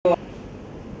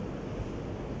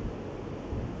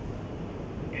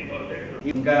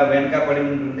ఇంకా వెనకబడి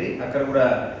ఉంటుంది అక్కడ కూడా.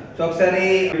 సో ఒకసారి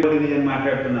డివిజన్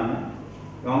మాట్లాడుతున్నాము.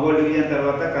 ఒంగోలు డివిజన్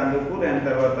తర్వాత కందుకూరు అండ్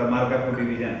తర్వాత మార్కాపూర్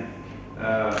డివిజన్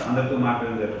అందరితో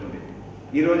మాట్లాడడం జరుగుతుంది.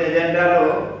 ఈరోజు ఎజెండాలో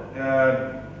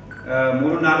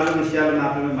 3-4 విషయాలు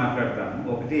మాత్రమే మాట్లాడతాము.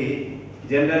 ఒకటి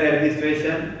జనరల్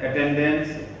అడ్మినిస్ట్రేషన్,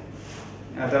 అటెండెన్స్,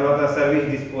 తర్వాత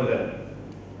సర్వీస్ డిస్పోజల్,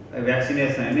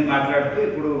 వ్యాక్సినేషన్ అన్ని మాట్లాడుతూ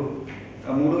ఇప్పుడు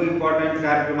 3 ఇంపార్టెంట్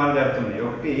కార్యక్రమాలు జరుగుతున్నాయి.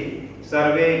 ఒకటి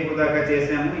సర్వే ఇప్పుడు దాకా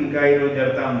చేసాము, ఇంకా ఈరోజు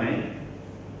జరుగుతూ ఉన్నాయి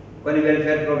కొన్ని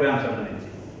వెల్ఫేర్ ప్రోగ్రామ్స్ సంబంధించి.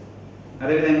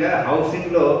 అదేవిధంగా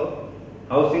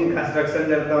హౌసింగ్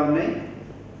కన్స్ట్రక్షన్ జరుగుతూ ఉన్నాయి.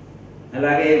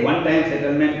 అలాగే వన్ టైం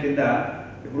సెటిల్మెంట్ కింద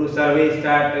ఇప్పుడు సర్వే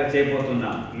స్టార్ట్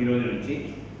చేయబోతున్నాం ఈ రోజు నుంచి.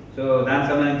 సో దానికి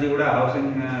సంబంధించి కూడా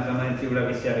హౌసింగ్ సంబంధించి కూడా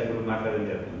విషయాలు ఇప్పుడు మాట్లాడడం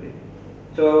జరుగుతుంది.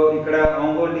 సో ఇక్కడ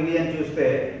ఒంగోలు డివిజన్ చూస్తే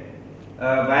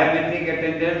బయోమెట్రిక్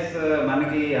అటెండెన్స్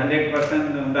మనకి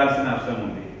 100% ఉండాల్సిన అవసరం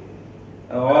ఉంది.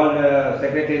 ఆల్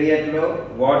సెక్రటేరియట్లో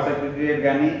వార్డ్ సెక్రటేరియట్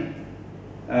కానీ,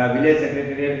 విలేజ్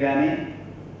సెక్రటేరియట్ కానీ,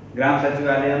 గ్రామ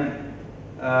సచివాలయం,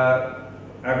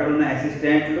 అక్కడ ఉన్న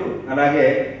అసిస్టెంట్లు, అలాగే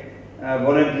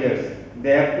volunteers,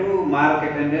 they have to mark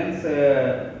attendance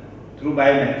through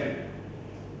biometric.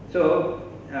 So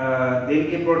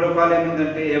దీనికి ప్రోటోకాల్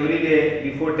ఏముందంటే ఎవ్రీడే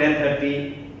బిఫోర్ 10:30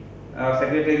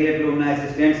 సెక్రటేరియట్లో ఉన్న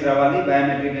అసిస్టెంట్స్ రావాలి,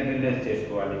 బయోమెట్రిక్ అటెండెన్స్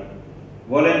చేసుకోవాలి.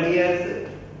 వాలంటీర్స్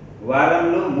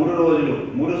వారంలో 3 రోజులు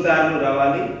 3 సార్లు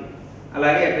రావాలి,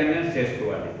 అలాగే అటెండెన్స్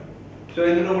చేసుకోవాలి. సో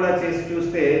ఇందులో కూడా చేసి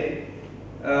చూస్తే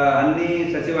అన్ని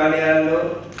సచివాలయాల్లో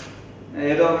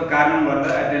ఏదో ఒక కారణం వల్ల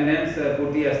అటెండెన్స్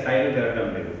పూర్తిగా స్థాయిలో జరగడం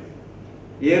లేదు.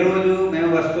 ఏ రోజు మేము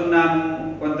వస్తున్నాము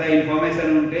కొంత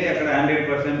ఇన్ఫర్మేషన్ ఉంటే అక్కడ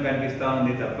 100% కనిపిస్తూ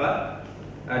ఉంది తప్ప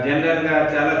జనరల్గా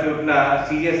చాలా చోట్ల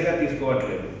సీరియస్గా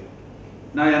తీసుకోవట్లేదు.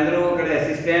 అందరూ ఇక్కడ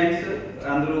అసిస్టెంట్స్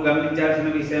అందరూ గమనించాల్సిన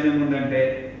విషయం ఏముందంటే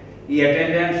ఈ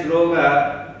అటెండెన్స్లోగా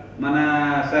మన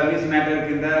సర్వీస్ మ్యాటర్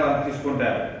కింద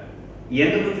తీసుకుంటారు.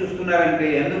 ఎందుకు చూస్తున్నారంటే,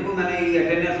 ఎందుకు మన ఈ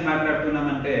అటెండెన్స్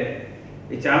మాట్లాడుతున్నామంటే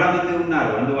చాలామంది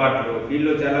ఉన్నారు అందుబాటులో,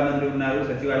 ఫీల్డ్లో చాలామంది ఉన్నారు,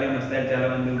 సచివాలయం స్థాయిలో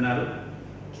చాలామంది ఉన్నారు.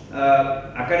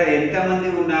 అక్కడ ఎంతమంది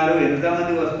ఉన్నారు,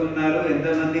 ఎంతమంది వస్తున్నారు,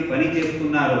 ఎంతమంది పని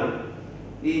చేస్తున్నారు,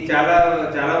 ఈ చాలా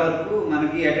వరకు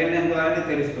మనకి అటెండెన్స్ ద్వారానే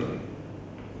తెలుస్తుంది.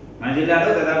 మన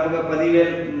జిల్లాలో దాదాపుగా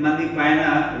 10,000 మంది పైన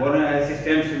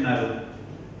అసిస్టెంట్స్ ఉన్నారు,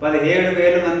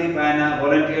 17,000 మంది పైన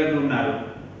వాలంటీర్లు ఉన్నారు.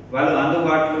 వాళ్ళు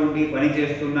అందుబాటులో ఉండి పని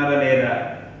చేస్తున్నారా లేదా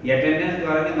ఈ అటెండెన్స్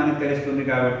ద్వారానే మనకు తెలుస్తుంది.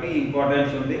 కాబట్టి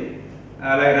ఇంపార్టెన్స్ ఉంది.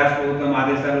 అలాగే రాష్ట్ర ప్రభుత్వం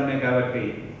ఆదేశాలు ఉన్నాయి కాబట్టి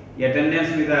ఈ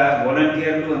అటెండెన్స్ మీద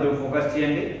వాలంటీర్లు అందరూ ఫోకస్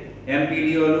చేయండి.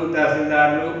 ఎంపీడీఓలు,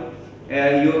 తహసీల్దార్లు,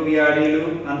 యూపీఆర్డీలు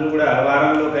అందరూ కూడా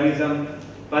వారంలో కనీసం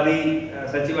 10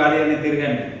 సచివాలయాన్ని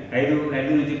తిరగండి,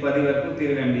 5 నుంచి 10 వరకు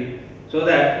తిరగండి. సో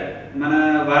దాట్ మన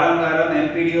వారం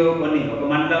ఎంపీడీఓ ఒక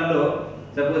మండలంలో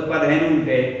సపోజ్ 15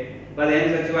 ఉంటే 15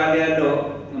 సచివాలయాల్లో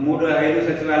 5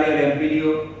 సచివాలయాలు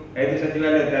ఎంపీడీఓ, 5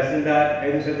 సచివాలయాలు తహసీల్దార్,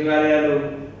 5 సచివాలయాలు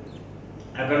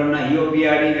అక్కడ ఉన్న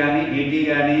యూపీఆర్డీ కానీ, డీటీ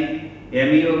కానీ,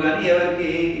 ఎంఈఓ కానీ ఎవరికి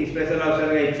స్పెషల్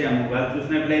ఆఫీసర్గా ఇచ్చాము. వాళ్ళు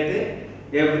చూసినట్లయితే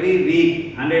ఎవ్రీ వీక్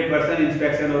 100%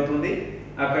 ఇన్స్పెక్షన్ అవుతుంది.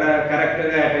 అక్కడ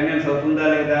కరెక్ట్గా అటెండెన్స్ అవుతుందా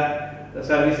లేదా,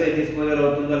 సర్వీసెస్ డిస్పోజల్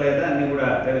అవుతుందా లేదా అన్నీ కూడా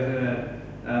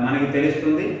మనకి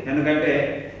తెలుస్తుంది. ఎందుకంటే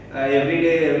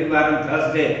ఎవ్రీ వారం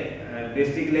థర్స్డే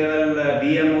డిస్ట్రిక్ట్ లెవెల్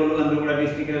డిఎంఓలు అందరూ కూడా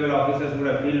డిస్ట్రిక్ట్ లెవెల్ ఆఫీసర్స్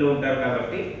కూడా ఫీల్డ్లో ఉంటారు.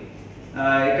 కాబట్టి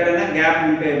ఎక్కడైనా గ్యాప్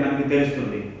ఉంటే మనకి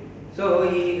తెలుస్తుంది. సో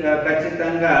ఈ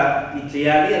ఖచ్చితంగా ఇది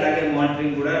చేయాలి. అలాగే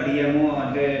మానిటరింగ్ కూడా డిఎంఓ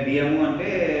అంటే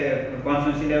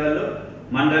కాన్స్టిట్యున్సీ లెవెల్లో,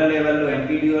 మండల్ లెవెల్లో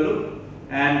ఎంపీడీఓలు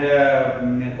అండ్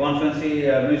కాన్స్టిట్యున్సీ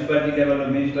మున్సిపాలిటీ లెవెల్లో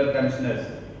మున్సిపల్ కమిషనర్స్.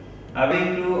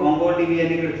 అవేంటూ ఒంగోలు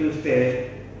డివిజన్ ఇక్కడ చూస్తే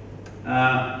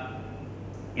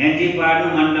ఎన్జీపాడు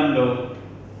మండలంలో,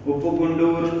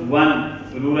 ఉప్పుగుండూరు 1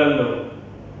 రూరల్లో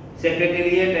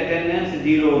సెక్రటేరియట్ అటెండెన్స్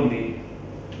 0 ఉంది.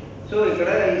 సో ఇక్కడ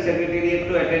ఈ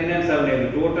సెక్రటేరియట్లో అటెండెన్స్ అవ్వలేదు.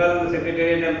 టోటల్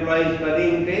సెక్రటేరియట్ ఎంప్లాయీస్ 10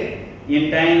 ఉంటే in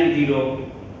time 0.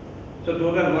 So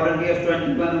total volunteers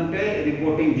 21 ఉంటే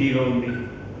రిపోర్టింగ్ 0 ఉంది.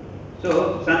 సో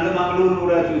సంతమంగళూరు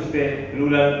కూడా చూస్తే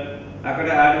రూరల్, అక్కడ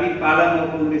అడవి పాలన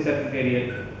ఉంది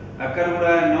సెక్రటేరియట్, అక్కడ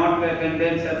కూడా not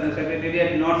attendance,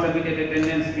 secretariat not submitted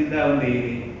attendance కింద ఉంది.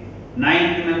 ఇది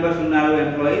 9 మెంబర్స్ ఉన్నారు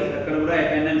ఎంప్లాయీస్, అక్కడ కూడా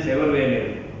అటెండెన్స్ ఎవరు వేయలేదు.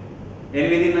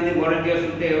 8 మంది వాలంటీర్స్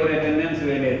ఉంటే ఎవరు అటెండెన్స్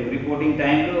వేయలేదు, రిపోర్టింగ్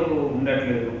టైంలో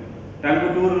ఉండట్లేదు.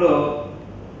 టంగుటూరులో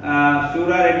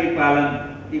సూరారెడ్డి పాలెం,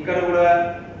 ఇక్కడ కూడా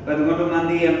 11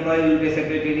 మంది ఎంప్లాయీస్ ఉంటే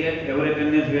సెక్రటేరియట్ ఎవరు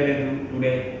అటెండెన్స్ వేయలేదు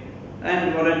టుడే. అండ్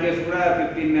వాలంటీర్స్ కూడా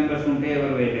 15 మెంబర్స్ ఉంటే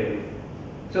ఎవరు వేయలేదు.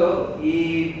 సో ఈ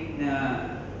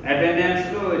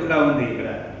అటెండెన్స్లో ఇట్లా ఉంది ఇక్కడ.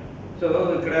 సో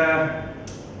ఇక్కడ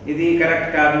ఇది కరెక్ట్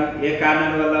కాదు. ఏ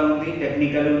కారణాల వల్ల ఉంది?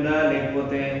 టెక్నికల్ ఉందా,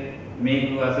 లేకపోతే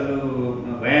మీకు అసలు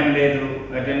భయం లేదు,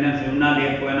 అటెండెన్స్ ఉన్నా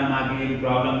లేకపోయినా మాకు ఏం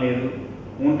ప్రాబ్లం లేదు,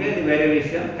 ఉంటే ఇది వేరే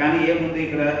విషయం. కానీ ఏముంది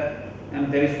ఇక్కడ మనం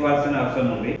తెలుసుకోవాల్సిన అవసరం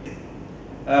ఉంది.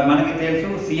 మనకి తెలుసు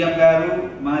సీఎం గారు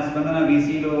మన స్పందన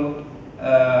వీసీలో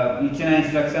ఇచ్చిన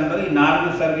ఇన్స్ట్రక్షన్లో ఈ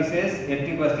 4 సర్వీసెస్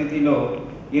ఎట్టి పరిస్థితిలో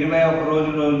 21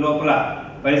 రోజుల లోపల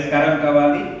పరిష్కారం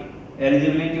కావాలి.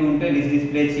 ఎలిజిబిలిటీ ఉంటే లిస్ట్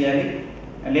డిస్ప్లే చేయాలి,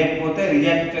 లేకపోతే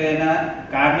రిజెక్ట్ అయిన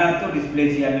కారణాలతో డిస్ప్లే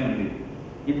చేయాలని ఉంది.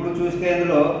 ఇప్పుడు చూస్తే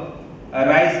ఇందులో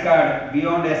రైస్ కార్డ్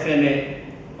బియాండ్ ఎస్ఎల్ఏ,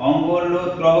 ఒంగోలులో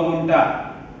త్రోవగుంట,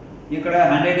 ఇక్కడ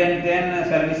 110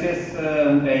 సర్వీసెస్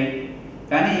ఉంటాయి.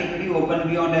 కానీ ఇక్కడ ఓపెన్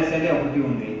బియాండ్ ఎస్ఎల్ఏ ఒకటి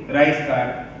ఉంది రైస్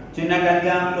కార్డ్. చిన్న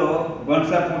గంజాంలో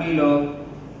గొన్సపూడిలో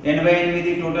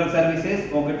 88 టోటల్ సర్వీసెస్,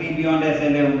 ఒకటి బియాండ్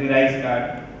ఎస్ఎల్ఏ ఉంది రైస్ కార్డ్.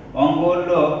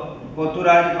 ఒంగోలులో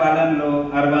కొత్తరాజపాలెంలో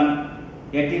urban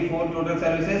 84 total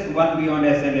services, 1 beyond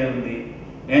SLA ఉంది.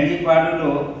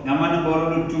 ఎంజిపాడులో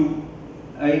నమ్మనబోరులు 2,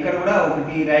 ఇక్కడ కూడా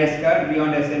ఒకటి rice card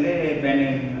beyond SLA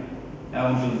pending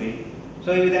ఉంటుంది. సో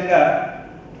ఈ విధంగా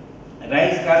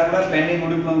రైస్ కార్డ్ కూడా పెండింగ్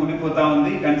ఉండిపోతూ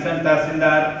ఉంది. కన్సర్న్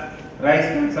తహసీల్దార్ రైస్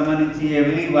కార్డ్ సంబంధించి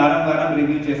ఎవ్రీ వారం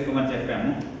రివ్యూ చేసుకోమని చెప్పాము.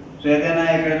 సో ఏదైనా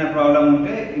ఎక్కడైనా ప్రాబ్లం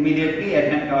ఉంటే ఇమీడియట్లీ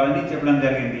అటెండ్ కావాలని చెప్పడం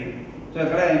జరిగింది. సో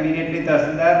ఇక్కడ ఇమీడియట్లీ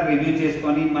తహసీల్దార్ రివ్యూ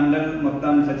చేసుకొని మండల్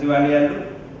మొత్తం సచివాలయాలు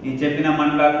ఈ చెప్పిన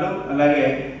మండలాల్లో, అలాగే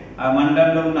ఆ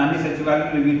మండలంలో ఉన్న అన్ని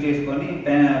సచివాలయాలు రివ్యూ చేసుకొని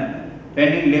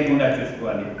పెండింగ్ లేకుండా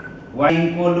చూసుకోవాలి.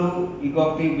 ఇంకోలు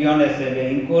ఇంకొకటి బియాండ్ ఎస్ఎల్ఏ,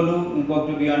 ఇంకోలు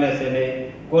ఇంకొకటి బియాండ్ ఎస్ఎల్ఏ,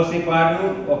 కోసిపాడు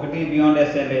ఒకటి బియాండ్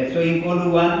ఎస్ఎల్ఏ. సో ఇంకోలు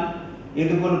 1,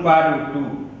 ఇదుగులపాడు 2,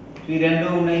 ఈ 2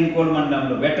 ఉన్నాయి ఇంకోలు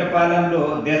మండలంలో. వెట్టపాలెంలో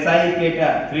దేశాయిపేట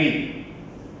 3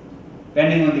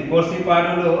 పెండింగ్ ఉంది.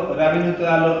 కోసిపాడులో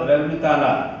రవినుతాల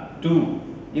 2,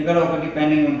 ఇక్కడ ఒకటి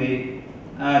పెండింగ్ ఉంది.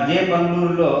 జే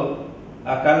బంగళూరులో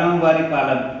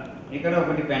కల్లంవారిపాలెం, ఇక్కడ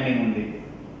ఒకటి పెండింగ్ ఉంది.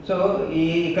 సో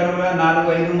ఇక్కడ కూడా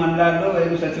 4-5 మండలాల్లో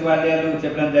 5 సచివాలయాలు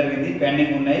చెప్పడం జరిగింది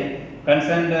పెండింగ్ ఉన్నాయి.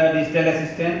 కన్సర్న్ డిజిటల్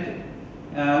అసిస్టెంట్,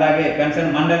 అలాగే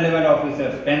concern mandal level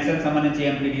officers, pension సంబంధించి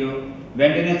ఎంపీడీఓ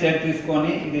వెంటనే చర్య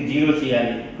తీసుకొని ఇది 0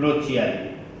 చేయాలి, క్లోజ్ చేయాలి.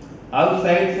 హౌస్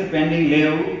సైట్స్ పెండింగ్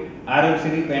లేవు,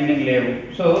 ఆరోగ్యశ్రీ పెండింగ్ లేవు.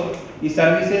 సో ఈ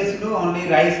సర్వీసెస్లో only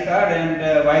rice card and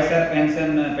YSR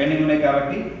pension pending ఉన్నాయి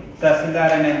కాబట్టి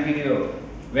తహసీల్దార్ అండ్ ఎంపీడీఓ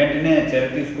వెంటనే చర్య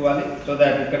తీసుకోవాలి. సో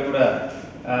దాట్ ఇక్కడ కూడా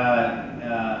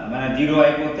మన 0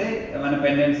 అయిపోతే మన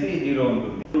పెండెన్సీ 0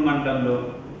 ఉంటుంది. మండలంలో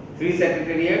 3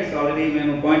 సెక్రటేరియట్స్ ఆల్రెడీ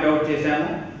మేము పాయింట్అవుట్ చేశాము.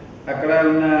 అక్కడ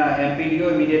ఉన్న ఎంపీడీఓ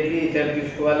ఇమీడియట్లీ చర్య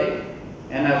తీసుకోవాలి.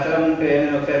 అండ్ అవసరం ఉంటే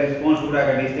నేను ఒకసారి రెస్పాన్స్ కూడా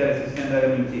అక్కడ డిజిటల్ అసిస్టెంట్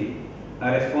దగ్గర నుంచి ఆ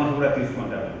రెస్పాన్స్ కూడా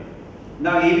తీసుకుంటామండి.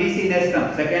 నా ఈబీసీ నేస్తం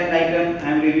second item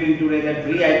I'm reviewing today that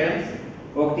 3 items.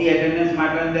 ఒకటి అటెండెన్స్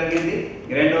మాట్లాడడం జరిగింది,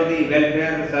 రెండోది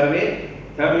welfare survey,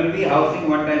 third will be housing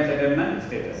one time settlement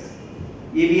status.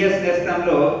 EBS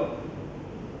నేస్తంలో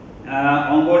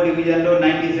Ongole డివిజన్లో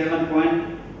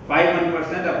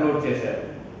 97.51% అప్లోడ్ చేశారు.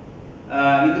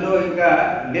 ఇందులో ఇంకా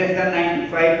లెస్ దాన్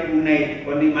 95 ఉన్నాయి,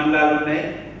 కొన్ని మండలాలు ఉన్నాయి.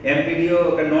 ఎంపీడీఓ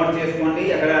ఒక నోట్ చేసుకోండి.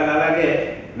 అక్కడ అలాగే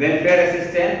welfare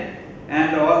assistant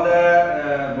and all the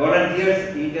volunteers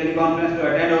ఈ టెలికాన్ఫరెన్స్లో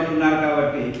అటెండ్ అవుతున్నారు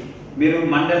కాబట్టి మీరు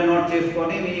మండల్ నోట్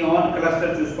చేసుకొని మీ ఓన్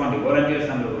క్లస్టర్ చూసుకోండి.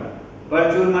 వాలంటీర్స్ అందరూ కూడా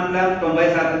పర్చూర్ మండలం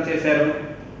 90% చేశారు,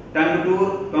 టంగుటూరు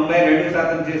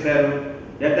 92% చేశారు,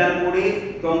 ఎద్దనపూడి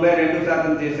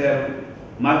 92% చేశారు,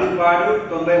 మదిపాడు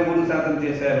 93%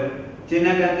 చేశారు,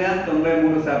 చిన్నగంజాం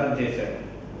 93% చేశారు.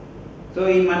 సో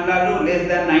ఈ మండలాలు లెస్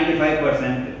దాన్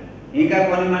 95%, ఇంకా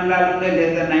కొన్ని మండలాలు ఉన్నాయి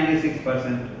less than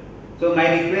 96%. So my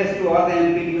request to all the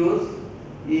ఎంపీడీయూస్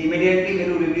immediately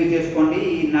మీరు రివ్యూ చేసుకోండి.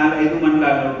 ఈ 4-5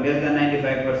 మండలాలు less than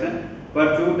 95%,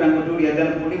 Parchur, Tanguturu,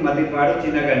 Yaddanapudi, Madipadu,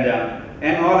 Chinnaganjam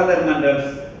and all other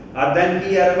mandals. Addanki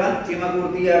urban,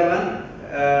 చిమ్మకుర్తి urban,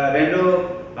 రెండో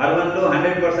అర్బన్లో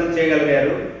 100%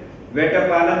 చేయగలిగారు.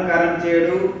 వెట్టపాలెం,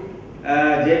 కరంచేడు,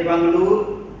 జయపంగులూరు,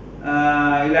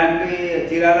 ఇలాంటి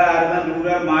చీరాల అర్బన్,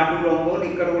 రూరల్, మాటూరు, ఒంగోలు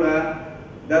ఇక్కడ కూడా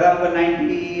దాదాపుగా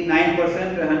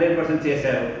 99%, 100%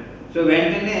 చేశారు. సో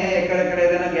వెంటనే ఎక్కడెక్కడ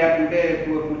ఏదైనా గ్యాప్ ఉంటే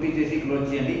పూర్తి చేసి క్లోజ్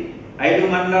చేయండి. 5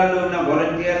 మండలాల్లో ఉన్న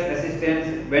వాలంటీర్స్,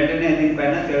 అసిస్టెంట్స్ వెంటనే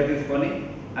దీనిపైన చర్య తీసుకొని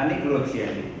అన్ని క్లోజ్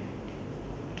చేయండి.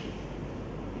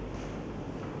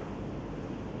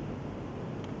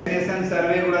 వ్యాక్సినేషన్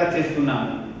సర్వే కూడా చేస్తున్నాము.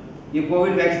 ఈ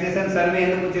కోవిడ్ వ్యాక్సినేషన్ సర్వే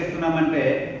ఎందుకు చేస్తున్నామంటే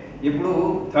ఇప్పుడు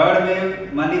 3rd వేవ్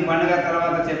మళ్ళీ పండుగ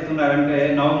తర్వాత చెప్తున్నారంటే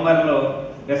నవంబర్లో,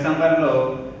 డిసెంబర్లో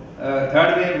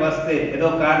 3rd వేవ్ వస్తే ఏదో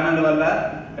కారణాల వల్ల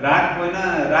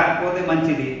రాకపోతే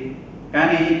మంచిది.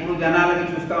 కానీ ఇప్పుడు జనాలకి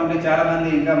చూస్తూ ఉంటే చాలామంది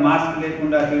ఇంకా మాస్క్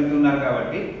లేకుండా తిరుగుతున్నారు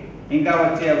కాబట్టి ఇంకా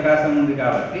వచ్చే అవకాశం ఉంది.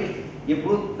 కాబట్టి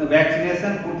ఇప్పుడు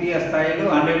వ్యాక్సినేషన్ పూర్తి స్థాయిలో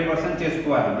 100%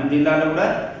 చేసుకోవాలి. మన జిల్లాలో కూడా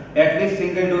అట్లీస్ట్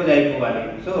సింగిల్ డోజ్ అయిపోవాలి.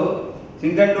 సో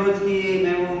సింగిల్ డోజ్కి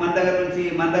మేము మన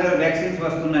దగ్గర వ్యాక్సిన్స్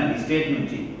వస్తున్నాయి స్టేట్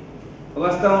నుంచి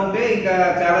వస్తూ ఉంటే ఇంకా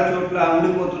చాలా చోట్ల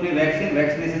ఉండిపోతున్నాయి,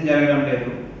 వ్యాక్సినేషన్ జరగడం లేదు.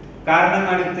 కారణం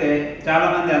అడిగితే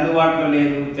చాలామంది అందుబాటులో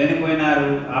లేదు,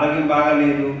 చనిపోయినారు, ఆరోగ్యం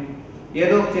బాగాలేదు,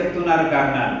 ఏదో చెప్తున్నారు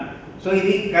కారణాలు. సో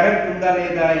ఇది కరెక్ట్ ఉందా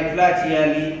లేదా, ఎట్లా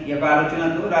చేయాలి, ఈ యొక్క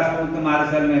ఆలోచనతో రాష్ట్ర ప్రభుత్వం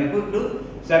ఆదేశాల మేరకు ఇప్పుడు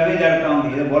సర్వే జరుగుతూ ఉంది.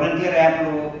 ఇది వాలంటీర్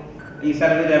యాప్లో ఈ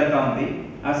సర్వే జరుగుతూ ఉంది.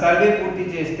 ఆ సర్వే పూర్తి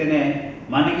చేస్తేనే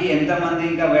మనకి ఎంతమంది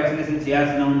ఇంకా వ్యాక్సినేషన్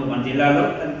చేయాల్సిన ఉందో మన జిల్లాలో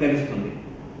అది తెలుస్తుంది.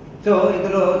 సో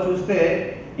ఇందులో చూస్తే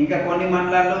ఇంకా కొన్ని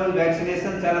మండలాల్లో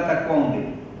వ్యాక్సినేషన్ చాలా తక్కువ ఉంది.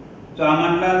 సో ఆ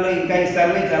మండలాల్లో ఇంకా ఈ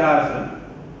సర్వే చాలా అవసరం.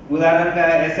 ఉదాహరణగా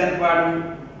ఎస్ఎన్పాడు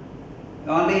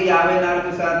ఓన్లీ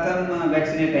 54%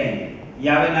 వ్యాక్సినేట్ అయింది,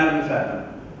 54%.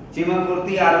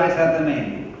 చిమకుర్తి 60%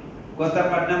 అయింది,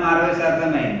 కొత్తపట్నం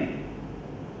 60% అయింది.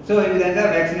 సో ఈ విధంగా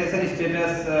వ్యాక్సినేషన్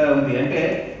స్టేటస్ ఉంది. అంటే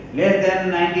లెస్ దాన్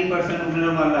 90%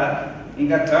 ఉండడం వల్ల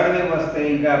ఇంకా థర్డ్ వేవ్ వస్తే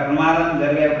ఇంకా ప్రమాదం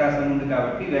జరిగే అవకాశం ఉంది.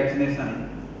 కాబట్టి వ్యాక్సినేషన్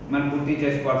మనం పూర్తి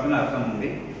చేసుకోవాల్సిన అవసరం ఉంది.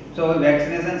 సో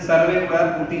వ్యాక్సినేషన్ సర్వే కూడా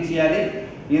పూర్తి చేయాలి.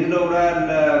 ఇందులో కూడా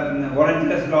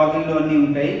వాలంటీర్స్ లాగిన్లో అన్నీ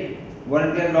ఉంటాయి.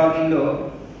 వాలంటీర్ లాగిన్లో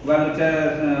వాళ్ళు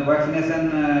వ్యాక్సినేషన్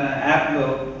యాప్లో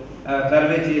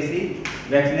సర్వే చేసి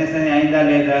వ్యాక్సినేషన్ అయిందా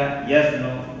లేదా, ఎస్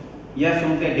నో, ఎస్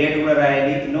ఉంటే డేట్ కూడా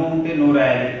రాయాలి, నో ఉంటే నో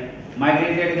రాయాలి.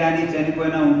 మైగ్రేటెడ్ కానీ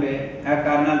చనిపోయినా ఉంటే ఆ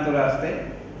కారణాలతో రాస్తే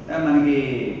మనకి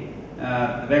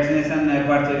వ్యాక్సినేషన్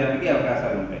ఏర్పాటు చేయడానికి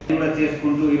అవకాశాలు ఉంటాయి. కూడా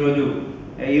చేసుకుంటూ ఈరోజు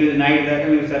నైట్ దాకా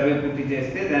మీరు సర్వే పూర్తి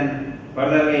చేస్తే దాన్ని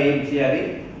ఫర్దర్గా ఏం చేయాలి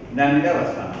దాని మీద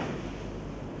వస్తాను.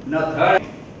 నా థర్డ్,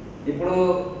 ఇప్పుడు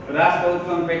రాష్ట్ర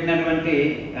ప్రభుత్వం పెట్టినటువంటి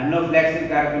ఎన్నో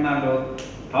ఫ్లాగ్షిప్ కార్యక్రమాల్లో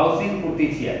హౌసింగ్ పూర్తి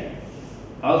చేయాలి.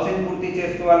 హౌసింగ్ పూర్తి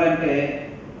చేసుకోవాలంటే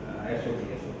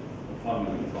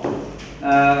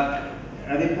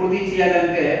అది పూర్తి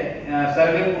చేయాలంటే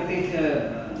సర్వే పూర్తి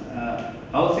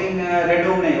హౌసింగ్ రెండు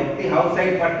ఉన్నాయి. ఒకటి హౌస్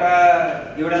సైడ్ పట్టా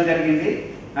ఇవ్వడం జరిగింది,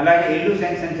 అలాగే ఇల్లు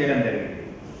శాంక్షన్ చేయడం జరిగింది.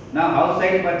 నా హౌస్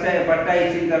సైడ్ పట్టా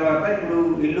ఇచ్చిన తర్వాత ఇప్పుడు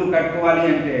ఇల్లు కట్టుకోవాలి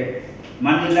అంటే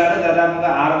మన జిల్లాలో దాదాపుగా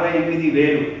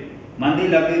 68,000 మంది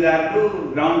లబ్ధిదారులు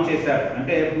గ్రౌండ్ చేశారు,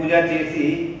 అంటే పూజ చేసి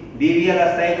బీబీఎల్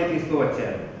స్థాయిలో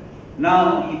తీసుకువచ్చారు. నా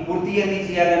ఈ పూర్తి అన్ని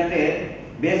చేయాలంటే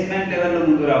బేస్మెంట్ లెవెల్లో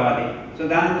ముందు రావాలి. సో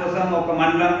దానికోసం ఒక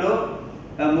మండలంలో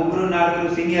 3-4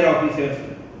 సీనియర్ ఆఫీసర్స్,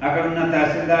 అక్కడ ఉన్న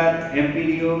తహసీల్దార్,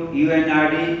 ఎంపీడీఓ,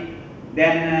 యుఎన్ఆర్డి,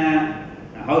 దెన్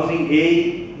హౌసింగ్ ఏఈ,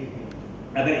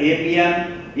 అక్కడ ఏపీఎం,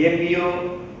 ఏపీఓ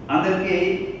అందరికీ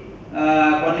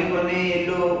కొన్ని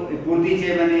ఇల్లు పూర్తి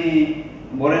చేయమని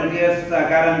వాలంటీర్స్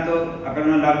సహకారంతో, అక్కడ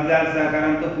ఉన్న లబ్ధిదారుల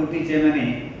సహకారంతో పూర్తి చేయమని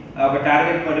ఒక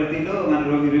టార్గెట్ పద్ధతిలో మనం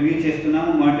రివ్యూ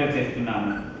చేస్తున్నాము, మానిటర్ చేస్తున్నాము.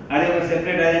 అది ఒక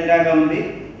సెపరేట్ అజెండాగా ఉంది.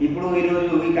 ఇప్పుడు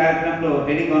ఈరోజు ఈ కార్యక్రమంలో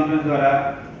టెలికాన్ఫరెన్స్ ద్వారా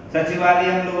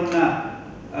సచివాలయంలో ఉన్న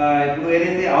ఇప్పుడు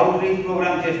ఏదైతే అవుట్ రీచ్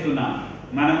ప్రోగ్రామ్ చేస్తున్నాం,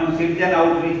 మనము సిటిజన్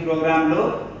అవుట్ రీచ్ ప్రోగ్రాంలో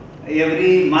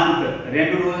ఎవ్రీ మంత్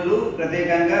 2 రోజులు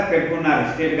ప్రత్యేకంగా పెట్టుకున్నారు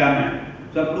స్టేట్ గవర్నమెంట్.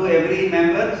 సో అప్పుడు ఎవ్రీ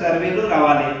మెంబర్ సర్వేలో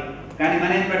రావాలి. కానీ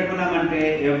మనం ఏం పెట్టుకున్నామంటే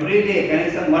ఎవ్రీ డే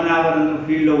కనీసం 1 అవర్ అందులో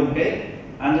ఫీల్డ్లో ఉంటే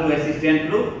అందులో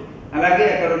అసిస్టెంట్లు, అలాగే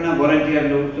అక్కడ ఉన్న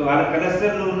వాలంటీర్లు, సో వాళ్ళ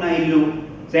క్లస్టర్లో ఉన్న ఇల్లు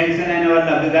శాంక్షన్ అయిన వాళ్ళ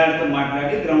లబ్ధిదారులతో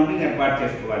మాట్లాడి గ్రౌండింగ్ ఏర్పాటు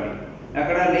చేసుకోవాలి.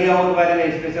 అక్కడ లేఅవుట్ వారి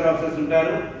స్పెషల్ ఆఫీసర్స్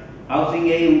ఉంటారు, హౌసింగ్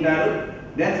ఏఈ ఉంటారు,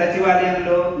 దెన్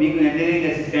సచివాలయంలో మీకు ఇంజనీరింగ్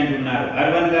అసిస్టెంట్ ఉన్నారు,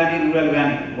 అర్బన్ కానీ రూరల్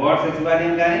కానీ, వార్డ్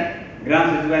సచివాలయం కానీ గ్రామ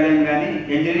సచివాలయం కానీ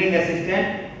ఇంజనీరింగ్ అసిస్టెంట్,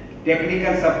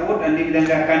 టెక్నికల్ సపోర్ట్ అన్ని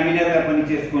విధంగా కన్వీనర్గా పని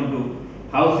చేసుకుంటూ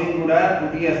హౌసింగ్ కూడా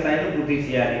పూర్తిగా స్థాయిలో పూర్తి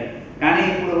చేయాలి. కానీ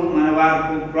ఇప్పుడు మన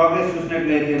వారు ప్రోగ్రెస్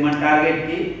చూసినట్లయితే మన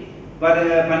టార్గెట్కి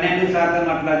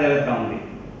 12% అట్లా జరుగుతూ ఉంది.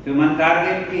 సో మన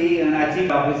టార్గెట్కి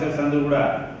అచీవ్ ఆఫీసర్స్ అందరూ కూడా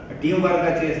టీం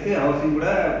వర్క్గా చేస్తే హౌసింగ్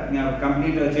కూడా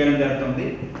కంప్లీట్ చేయడం జరుగుతుంది.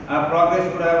 ఆ ప్రోగ్రెస్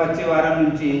కూడా వచ్చే వారం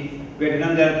నుంచి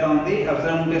పెట్టడం జరుగుతుంది.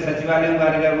 అవసరం ఉంటే సచివాలయం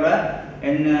వారిగా కూడా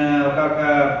ఒక్కొక్క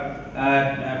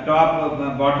టాప్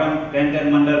బాటమ్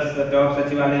 10 మండల్స్ టాప్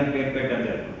సచివాలయం పేరు పెట్టడం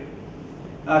జరుగుతుంది.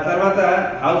 ఆ తర్వాత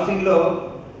హౌసింగ్లో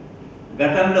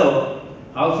గతంలో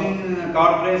హౌసింగ్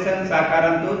కార్పొరేషన్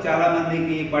సహకారంతో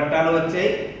చాలామందికి పట్టాలు వచ్చాయి,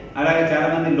 అలాగే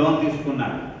చాలామంది లోన్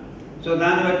తీసుకున్నారు. సో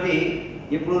దాన్ని బట్టి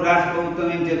ఇప్పుడు రాష్ట్ర ప్రభుత్వం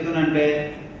ఏం చెప్తుందంటే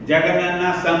జగనన్న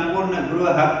సంపూర్ణ గృహ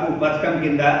హక్కు పథకం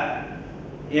కింద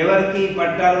ఎవరికి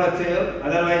పట్టాలు వచ్చాయో,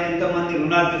 అదర్వైజ్ ఎంతోమంది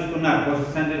రుణాలు తీసుకున్నారు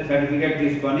పొజిషన్ సర్టిఫికేట్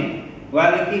తీసుకొని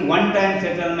వాళ్ళకి 1 టైం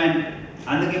సెటిల్మెంట్,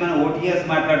 అందుకే మనం ఓటీఎస్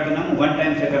మాట్లాడుతున్నాము. 1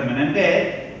 టైం సెటిల్మెంట్ అంటే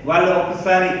వాళ్ళు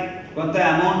ఒకసారి కొంత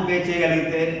అమౌంట్ పే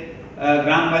చేయగలిగితే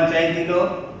గ్రామ పంచాయతీలో,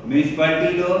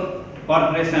 మున్సిపాలిటీలో,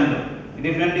 కార్పొరేషన్లో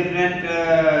డిఫరెంట్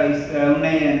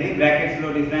ఉన్నాయండి బ్రాకెట్స్లో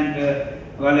డిఫరెంట్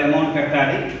వాళ్ళు అమౌంట్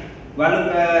కట్టాలి. వాళ్ళు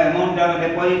అమౌంట్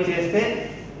డిపాజిట్ చేస్తే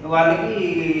వాళ్ళకి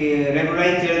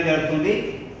రెగ్యులరైజ్ చేయడం జరుగుతుంది.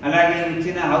 అలాగే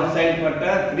ఇచ్చిన హౌస్ సైడ్ పట్ట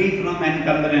ఫ్రీ ఫ్రమ్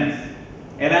ఎన్కంబరెన్స్,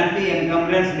 ఎలాంటి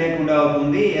ఎన్కంబరెన్స్ లేకుండా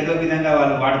అవుతుంది, ఏదో విధంగా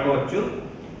వాళ్ళు వాడుకోవచ్చు.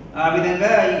 ఆ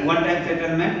విధంగా ఈ 1 టైం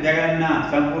సెటిల్మెంట్ జగనన్న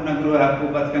సంపూర్ణ గృహ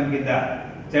హక్కు పథకం కింద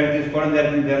చర్య తీసుకోవడం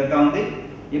జరుగుతూ ఉంది.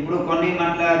 ఇప్పుడు కొన్ని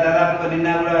దాదాపుగా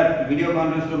నిన్న కూడా వీడియో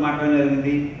కాన్ఫరెన్స్లో మాట్లాడడం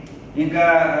జరిగింది. ఇంకా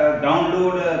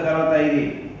డౌన్లోడ్ తర్వాత ఇది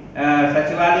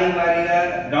సచివాలయం వారీగా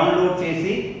డౌన్లోడ్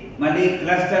చేసి మళ్ళీ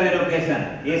క్లస్టర్ ఎలొకేషన్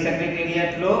ఏ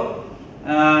సెక్రటేరియట్లో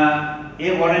ఏ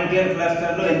వాలంటీర్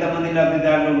క్లస్టర్లో ఎంతమంది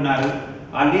లబ్ధిదారులు ఉన్నారు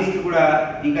ఆ లిస్ట్ కూడా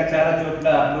ఇంకా చాలా చోట్ల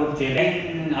అప్లోడ్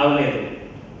అవ్వలేదు.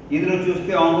 ఇందులో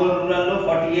చూస్తే ఒంగోలు రూరల్లో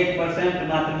 48%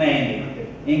 మాత్రమే అయింది.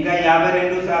 ఇంకా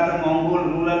 52% ఒంగోలు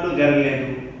రూరల్లో జరగలేదు.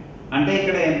 అంటే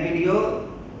ఇక్కడ ఎంపీడీఓ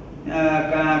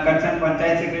కన్సర్న్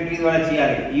పంచాయత్ సెక్రటరీ ద్వారా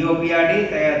చేయాలి. ఈఓపీఆర్డి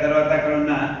తర్వాత అక్కడ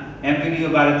ఉన్న ఎంపీడీఓ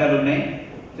బాధ్యతలు ఉన్నాయి.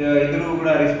 సో ఇద్దరు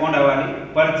కూడా రెస్పాండ్ అవ్వాలి.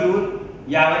 పర్చూర్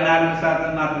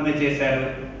 54% మాత్రమే చేశారు.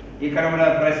 ఇక్కడ కూడా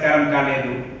పరిష్కారం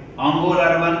కాలేదు. ఒంగోలు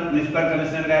అర్బన్ మున్సిపల్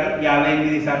కమిషనర్ గారు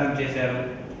 58% చేశారు.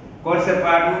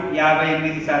 కోర్సపాడు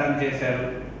 58% చేశారు.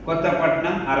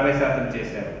 కొత్తపట్నం 60%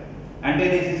 చేశారు. అంటే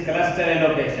దిస్ ఇస్ క్లస్టర్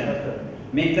ఎలొకేషన్.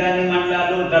 మిగతా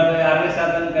మండలాలు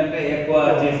 60% కంటే ఎక్కువ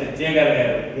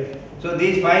చేయగలిగారు. సో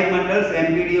దీస్ 5 మండల్స్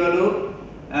ఎంపీడీఓలు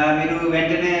మీరు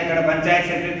వెంటనే అక్కడ పంచాయత్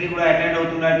సెక్రటరీ కూడా అటెండ్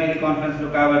అవుతున్నారు టెలికాన్ఫరెన్స్లో.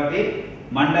 కాబట్టి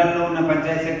మండలంలో ఉన్న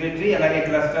పంచాయత్ సెక్రటరీ అలాగే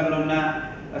క్లస్టర్లో ఉన్న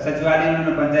సచివాలయంలో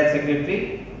ఉన్న పంచాయత్ సెక్రటరీ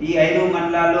ఈ 5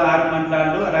 మండలాల్లో 6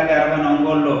 మండలాల్లో అలాగే అర్బన్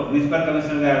ఒంగోలులో మున్సిపల్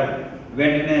కమిషనర్ గారు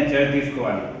వెంటనే చర్య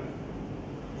తీసుకోవాలి.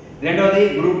 రెండవది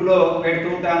గ్రూప్లో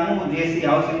పెడుతుంటాము. జేసీ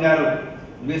హౌసింగ్ గారు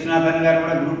విశ్వనాథన్ గారు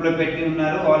కూడా గ్రూప్లో పెట్టి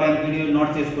ఉన్నారు. ఆల్ ఎంపీడీలు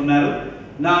నోట్ చేసుకున్నారు.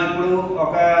 నా ఇప్పుడు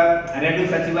ఒక 2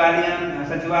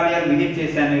 సచివాలయాలు విజిట్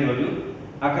చేశాను ఈరోజు.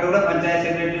 అక్కడ కూడా పంచాయత్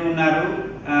సెక్రటరీ ఉన్నారు.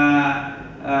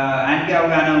 ఆయనకి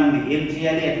అవగాహన ఉంది ఏం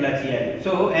చేయాలి ఎట్లా చేయాలి.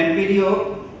 సో ఎంపీడీఓ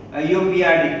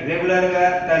యూపీఆర్డి రెగ్యులర్గా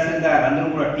తహసీల్దార్ అందరూ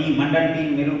కూడా టీం మండల్ టీం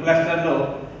మీరు క్లస్టర్లో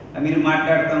మీరు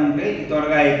మాట్లాడుతూ ఉంటే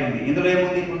త్వరగా అవుతుంది. ఇందులో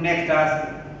ఏముంది ఇప్పుడు నెక్స్ట్ టాస్క్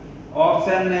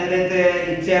ఆప్షన్ ఏదైతే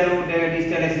ఇచ్చారు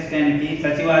డిజిటల్ అసిస్టెంట్కి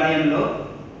సచివాలయంలో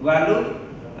వాళ్ళు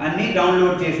అన్నీ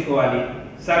డౌన్లోడ్ చేసుకోవాలి.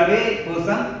 సర్వే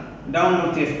కోసం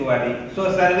డౌన్లోడ్ చేసుకోవాలి. సో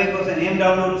సర్వే కోసం ఏం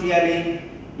డౌన్లోడ్ చేయాలి?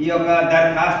 ఈ యొక్క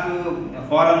దరఖాస్తు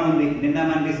ఫారం ఉంది. నిన్న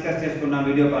మనం డిస్కస్ చేసుకున్నాం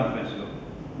వీడియో కాన్ఫరెన్స్లో.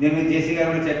 దీని మీద జేసీ గారు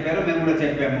కూడా చెప్పారు, మేము కూడా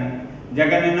చెప్పాము.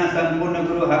 జగనన్న సంపూర్ణ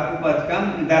గురు హక్కు పథకం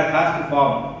దరఖాస్తు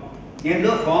ఫామ్.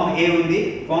 ఇందులో ఫామ్ ఏ ఉంది.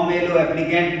 ఫామ్ ఏలో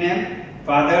applicant name,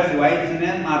 fathers wives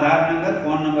name, Aadhaar number,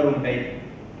 phone number ఉంటాయి.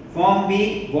 ఫామ్ బి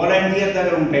వాలంటీర్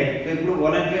దగ్గర ఉంటాయి. సో ఇప్పుడు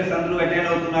వాలంటీర్స్ అందరూ అటెండ్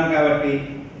అవుతున్నారు కాబట్టి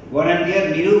వాలంటీర్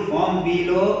మీరు ఫామ్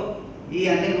బిలో ఈ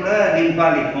అన్నీ కూడా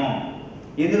నింపాలి ఫామ్.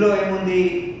 ఇందులో ఏముంది?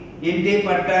 ఇంటి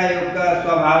పట్టా యొక్క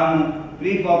స్వభావం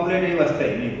ప్రీ పాపులేటివ్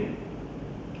వస్తాయి.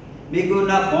 మీకు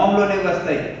నా ఫామ్లోనే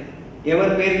వస్తాయి.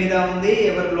 ఎవరి పేరు మీద ఉంది,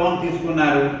 ఎవరు లోన్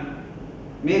తీసుకున్నారు.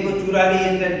 మీకు చూడాలి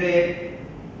ఏంటంటే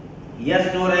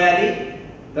ఎస్ నో రాయాలి.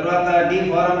 తర్వాత డి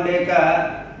ఫారం లేక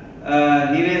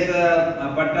నివేశ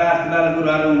పట్టా స్థలాల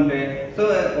దూరాలు ఉంటాయి. సో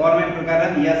గవర్నమెంట్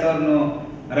ప్రకారం ఎస్ ఆర్ నో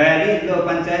రాయాలి. ఇందులో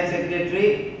Panchayat secretary,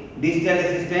 digital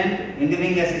assistant,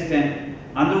 engineering assistant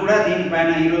అందరూ కూడా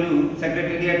దీనిపైన ఈరోజు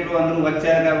సెక్రటేరియట్లో అందరూ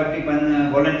వచ్చారు కాబట్టి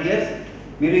వాలంటీర్స్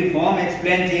మీరు ఈ ఫామ్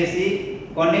ఎక్స్ప్లెయిన్ చేసి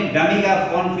కొన్ని డమీగా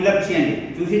ఫామ్ ఫిలప్ చేయండి,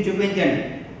 చూసి చూపించండి.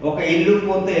 ఒక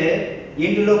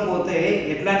ఇంటిలో పోతే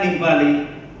ఎట్లా నింపాలి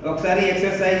ఒకసారి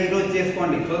ఎక్సర్సైజ్ ఈరోజు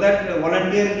చేసుకోండి. సో దట్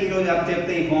వాలంటీర్కి ఈరోజు అప్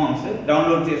చెప్తే ఈ ఫామ్స్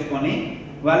డౌన్లోడ్ చేసుకొని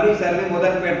వాళ్ళు ఈ సర్వే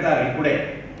మొదలు పెడతారు. ఇప్పుడే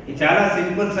ఇది చాలా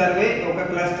సింపుల్ సర్వే. ఒక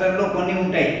క్లస్టర్లో కొన్ని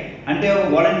ఉంటాయి, అంటే ఒక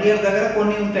వాలంటీర్ దగ్గర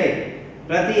కొన్ని ఉంటాయి.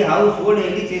 ప్రతి హౌస్ హోల్డ్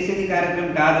వెళ్ళి చేసేది కార్యక్రమం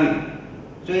కాదు ఇది.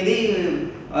 సో ఇది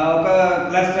ఒక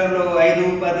క్లస్టర్లో 5,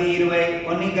 10, 20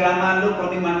 కొన్ని గ్రామాల్లో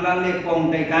కొన్ని మండలాల్లో ఎక్కువ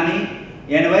ఉంటాయి. కానీ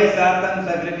 80%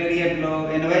 సెక్రటేరియట్లో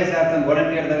 80%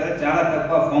 వాలంటీర్ దగ్గర చాలా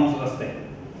తక్కువ ఫామ్స్ వస్తాయి.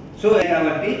 సో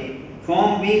కాబట్టి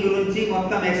ఫామ్ బి గురించి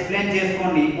మొత్తం ఎక్స్ప్లెయిన్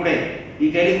చేసుకోండి ఇప్పుడే. ఈ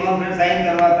టెలికాన్ఫరెన్స్ అయిన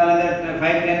తర్వాత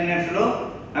 5-10 మినిట్స్లో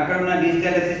అక్కడ ఉన్న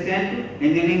డిజిటల్ అసిస్టెంట్,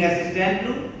 ఇంజనీరింగ్ అసిస్టెంట్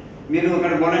మీరు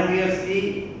అక్కడ వాలంటీర్స్కి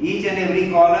ఈచ్ అండ్ ఎవ్రీ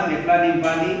కాలం ఎట్లా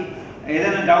నింపాలి.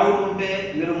 ఏదైనా డౌట్ ఉంటే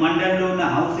మీరు మండలంలో ఉన్న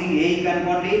హౌసింగ్ ఏ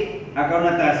కనుకోండి, అక్కడ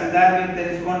ఉన్న తహసీల్దార్ మీరు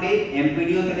తెలుసుకోండి,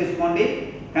 ఎంపీడీఓ తెలుసుకోండి.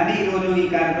 కానీ ఈరోజు ఈ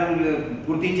కార్యక్రమం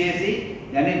పూర్తి చేసి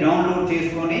దాన్ని డౌన్లోడ్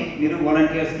చేసుకొని మీరు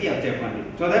వాలంటీర్స్కి చెప్పండి.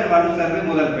 సో దట్ వాళ్ళు సర్వే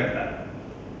మొదలు పెడతారు.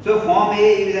 సో ఫామ్ ఏ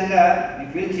ఈ విధంగా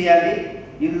ఫిల్ చేయాలి.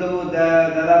 ఇందులో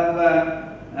దాదాపుగా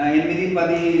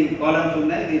 8-10 కాలమ్స్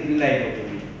ఉన్నాయి. ఇది ఫిల్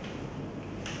అయిపోతుంది.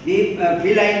 ఈ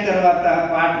ఫిల్ అయిన తర్వాత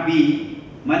పార్ట్ బి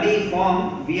మళ్ళీ ఫామ్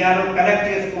విఆర్ఓ కలెక్ట్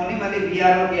చేసుకొని మళ్ళీ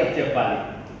విఆర్ఓకి చెప్పాలి.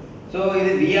 సో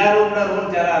ఇది విఆర్ఓ కూడా రోల్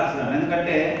చాలా అవసరం.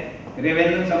 ఎందుకంటే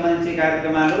రెవెన్యూకి సంబంధించి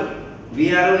కార్యక్రమాలు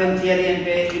విఆర్ఓ ఏం చేయాలి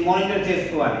అంటే మానిటర్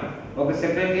చేసుకోవాలి. ఒక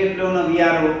సెక్రటేరియట్లో ఉన్న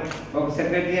విఆర్ఓ ఒక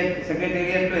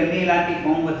సెక్రటేరియట్లో ఎన్ని ఇలాంటి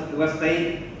ఫామ్ వస్తాయి,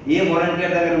 ఏ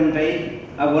వాలంటీర్ దగ్గర ఉంటాయి,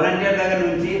 ఆ వాలంటీర్ దగ్గర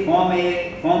నుంచి ఫామ్ ఏ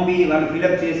ఫామ్ బి వాళ్ళు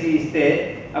ఫిలప్ చేసి ఇస్తే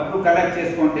అప్పుడు కలెక్ట్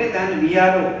చేసుకుంటే దాన్ని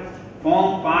విఆర్ఓ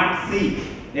ఫామ్ పార్ట్ సి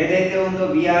ఏదైతే ఉందో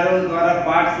విఆర్ఓ ద్వారా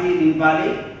పార్ట్ సి నింపాలి.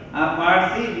 ఆ పార్ట్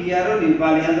సి విఆర్ఓ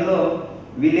నింపాలి. అందులో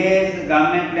village,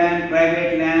 government land,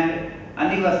 private land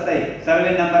అన్నీ వస్తాయి.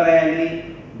 సర్వే నెంబర్ రాయాలి,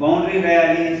 బౌండరీ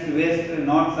రాయాలి, ఈస్ట్ వెస్ట్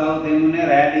నార్త్ సౌత్ ఏమున్నాయి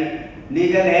రాయాలి.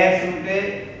 లీగల్ హెయిర్స్ ఉంటే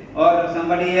ఆర్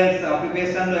సంబడి ఎల్స్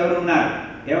ఆక్యుపేషన్లో ఎవరు ఉన్నారు,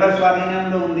 ఎవరి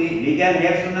స్వాధీనంలో ఉంది, లీగల్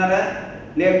హెయిర్స్ ఉన్నారా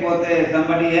లేకపోతే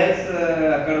సంబడి ఎల్స్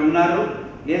అక్కడ ఉన్నారు,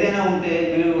 ఏదైనా ఉంటే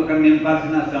మీరు అక్కడ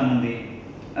నింపాల్సిన అవసరం ఉంది.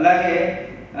 అలాగే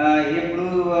ఇప్పుడు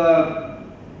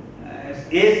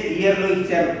ఏ ఇయర్లో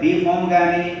ఇచ్చారు, బీ ఫామ్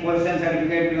కానీ పొజిషన్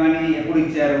సర్టిఫికేట్ కానీ ఎప్పుడు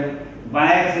ఇచ్చారు,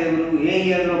 బయర్స్ ఎవరు, ఏ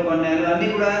ఇయర్లో కొన్నారు, అన్నీ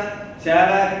కూడా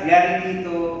చాలా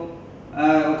క్లారిటీతో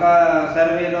ఒక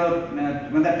సర్వేలో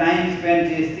కొంత టైం స్పెండ్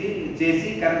చేసి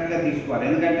కరెక్ట్గా తీసుకోవాలి.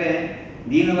 ఎందుకంటే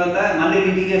దీనివల్ల మళ్ళీ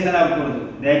లిటిగేషన్ అవ్వకూడదు.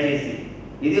 దయచేసి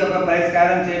ఇది ఒక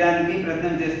పరిష్కారం చేయడానికి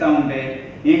ప్రయత్నం చేస్తూ ఉంటే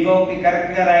ఇంకొకటి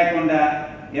కరెక్ట్గా రాయకుండా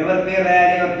ఎవరి పేరు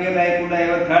రాయాలి, ఎవరి పేరు రాయకుండా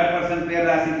ఎవరు థర్డ్ పర్సన్ పేరు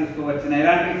రాసి తీసుకోవచ్చిన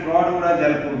ఇలాంటి ఫ్రాడ్ కూడా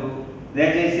జరగకూడదు.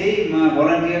 దయచేసి మా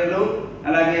వాలంటీర్లు,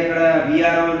 అలాగే ఇక్కడ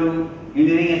విఆర్ఓలు,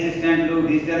 ఇంజనీరింగ్ అసిస్టెంట్లు,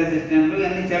 డిజిటల్ అసిస్టెంట్లు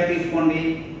ఇవన్నీ చెక్ తీసుకోండి,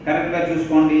 కరెక్ట్గా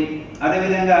చూసుకోండి.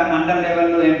 అదేవిధంగా మండల్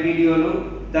లెవెల్లో ఎంపీడీఓలు,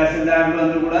 తహసీల్దారులు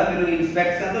అందరూ కూడా మీరు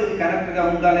ఇన్స్పెక్షన్ ఇది కరెక్ట్గా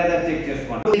ఉందా లేదా చెక్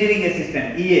చేసుకోండి. Engineering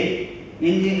assistant EA,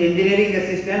 engineering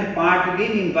assistant part D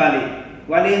నింపాలి.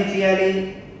 వాళ్ళు ఏం చేయాలి,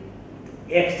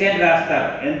 ఎక్స్టెంట్ రాస్తారు,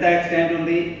 ఎంత ఎక్స్టెంట్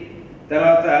ఉంది,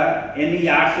 తర్వాత ఎన్ని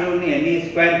యార్డ్స్ ఉన్నాయి, ఎన్ని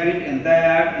స్క్వేర్ ఫీట్, ఎంత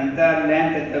యార్డ్, ఎంత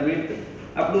లెంత్, ఎంత విడ్త్,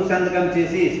 అప్పుడు సంతకం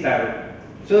చేసి ఇస్తారు.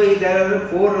 సో ఈ దగ్గర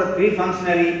 3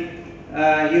 ఫంక్షనరీ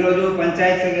ఈరోజు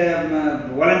పంచాయతీ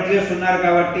వాలంటీర్స్ ఉన్నారు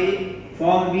కాబట్టి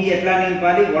ఫామ్ బి ఎట్లా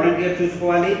నింపాలి వాలంటీర్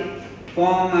చూసుకోవాలి.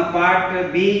 Form part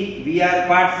B VR,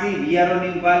 part C VRO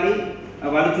నింపాలి,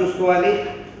 వాళ్ళు చూసుకోవాలి.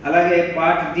 అలాగే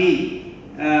పార్ట్ డి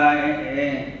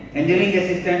ఇంజనీరింగ్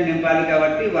అసిస్టెంట్ నింపాలి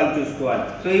కాబట్టి వాళ్ళు చూసుకోవాలి.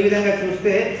 సో ఈ విధంగా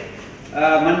చూస్తే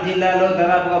మన జిల్లాలో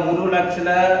దాదాపుగా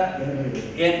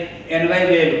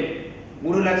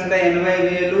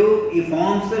 3,80,000 ఈ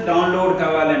ఫామ్స్ డౌన్లోడ్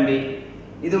కావాలండి.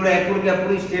 ఇది కూడా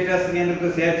ఎప్పటికప్పుడు స్టేటస్ ఎందుకు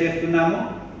షేర్ చేస్తున్నాము.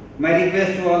 My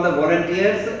request to all the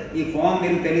volunteers, ఈ ఫామ్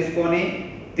మీరు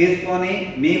తీసుకొని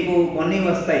మీకు కొన్ని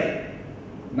వస్తాయి.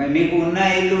 మీకు ఉన్న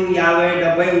ఇల్లు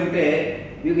 50-70 ఉంటే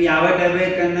మీకు 50-70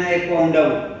 కన్నా ఎక్కువ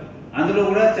ఉండవు. అందులో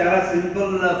కూడా చాలా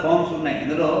సింపుల్ ఫామ్స్ ఉన్నాయి.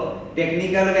 ఇందులో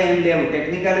టెక్నికల్గా ఏం లేవు.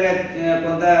 టెక్నికల్గా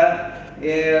కొంత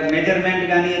మెజర్మెంట్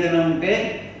కానీ ఏదైనా ఉంటే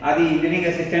అది ఇంజనీరింగ్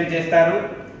అసిస్టెంట్ చేస్తారు.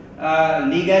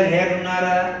 లీగల్ హెయిర్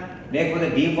ఉన్నారా, లేకపోతే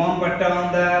బీ ఫామ్ పట్టా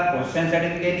ఉందా, పొజిషన్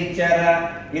సర్టిఫికేట్ ఇచ్చారా,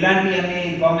 ఇలాంటి అన్ని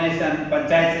ఇన్ఫర్మేషన్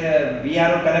పంచాయతీ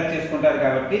విఆర్ఓ కలెక్ట్ చేసుకుంటారు.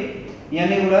 కాబట్టి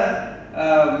ఇవన్నీ కూడా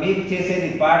మీకు చేసేది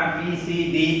పార్ట్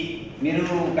బిసిడి మీరు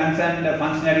కన్సర్న్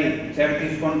ఫంక్షనరీ చెక్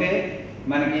తీసుకుంటే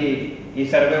మనకి ఈ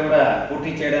సర్వే కూడా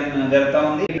పూర్తి చేయడం జరుగుతూ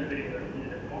ఉంది.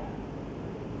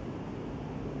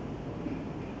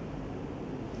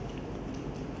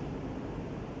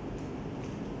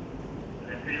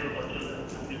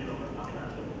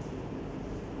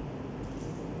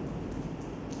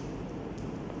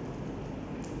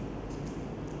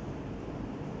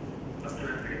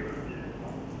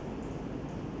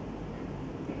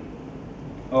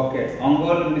 Okay,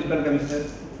 Ongole municipal commissioner.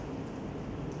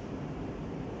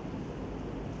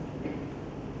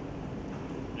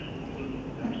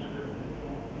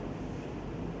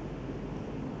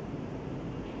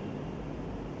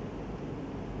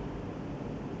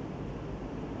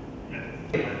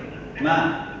 మా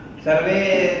సర్వే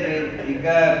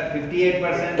ఇంకా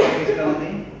 58% చూపిస్తూ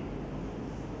ఉంది.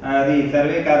 అది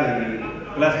సర్వే కాదు,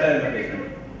 క్లస్టర్ లొకేషన్.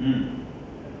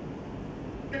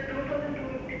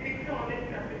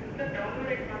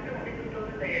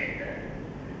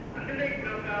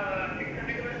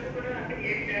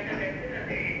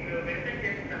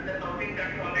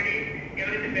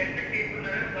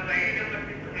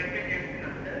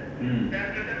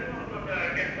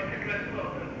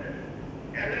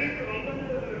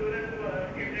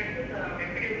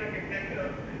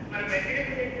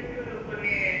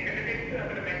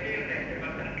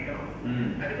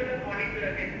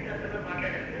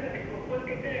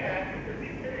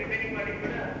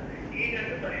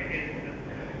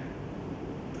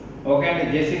 ఓకే అండి,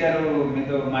 జేసీ గారు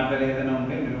మీతో మాట్లాడే ఏదైనా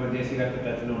ఉంటే మీరు జేసీ గారితో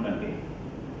టచ్లో ఉండండి.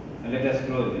 Let us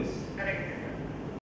close this.